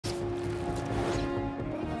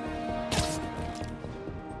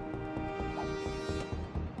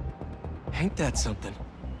Ain't that something?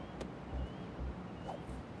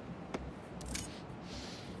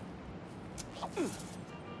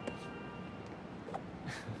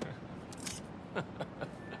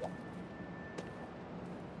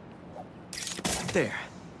 There.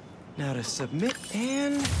 Now to submit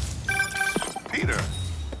and... Peter!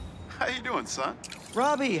 How you doing, son?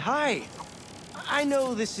 Robbie, hi! I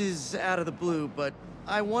know this is out of the blue, but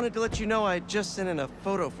I wanted to let you know I just sent in a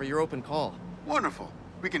photo for your open call. Wonderful.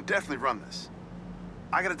 We can definitely run this.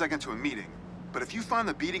 I gotta duck into a meeting, but if you find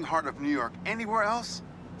the beating heart of New York anywhere else,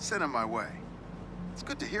 send it my way. It's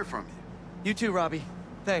good to hear from you. You too, Robbie.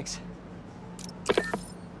 Thanks.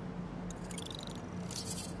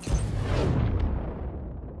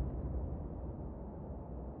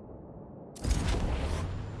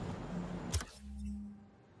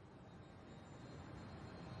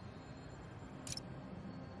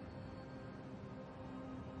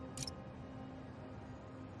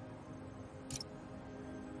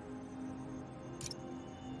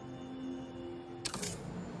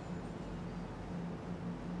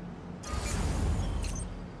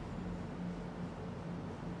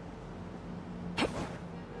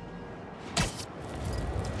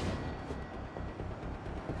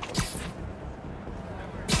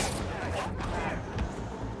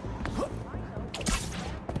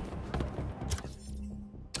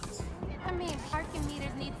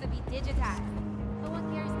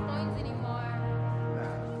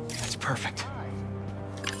 That's perfect.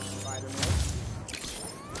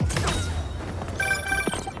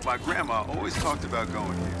 My grandma always talked about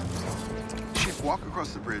going here. She'd walk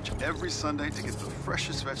across the bridge every Sunday to get the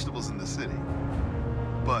freshest vegetables in the city.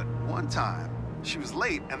 But one time, she was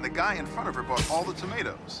late and the guy in front of her bought all the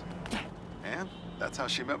tomatoes. And that's how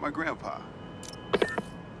she met my grandpa.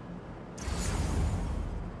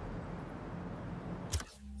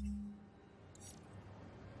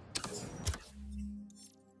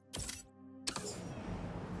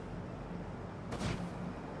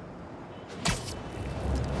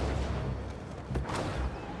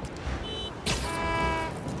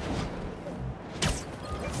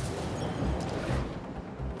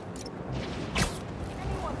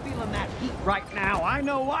 Right now, I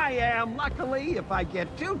know I am. Luckily, if I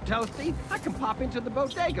get too toasty, I can pop into the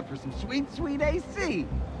bodega for some sweet, sweet AC.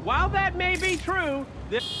 While that may be true,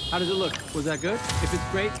 How does it look? Was that good? If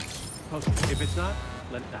it's great, post it. If it's not,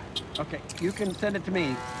 let it die. Okay, you can send it to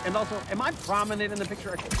me. And also, am I prominent in the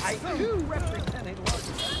picture? I do represent a large...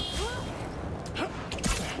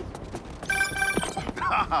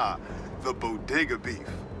 Haha, the bodega beef.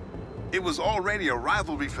 It was already a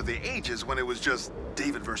rivalry for the ages when it was just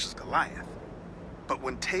David versus Goliath. But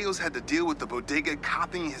when Teos had to deal with the bodega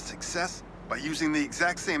copying his success by using the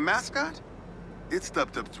exact same mascot, it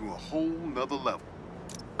stepped up to a whole nother level.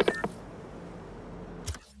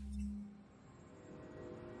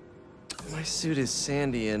 My suit is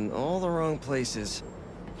sandy in all the wrong places.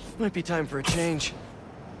 Might be time for a change.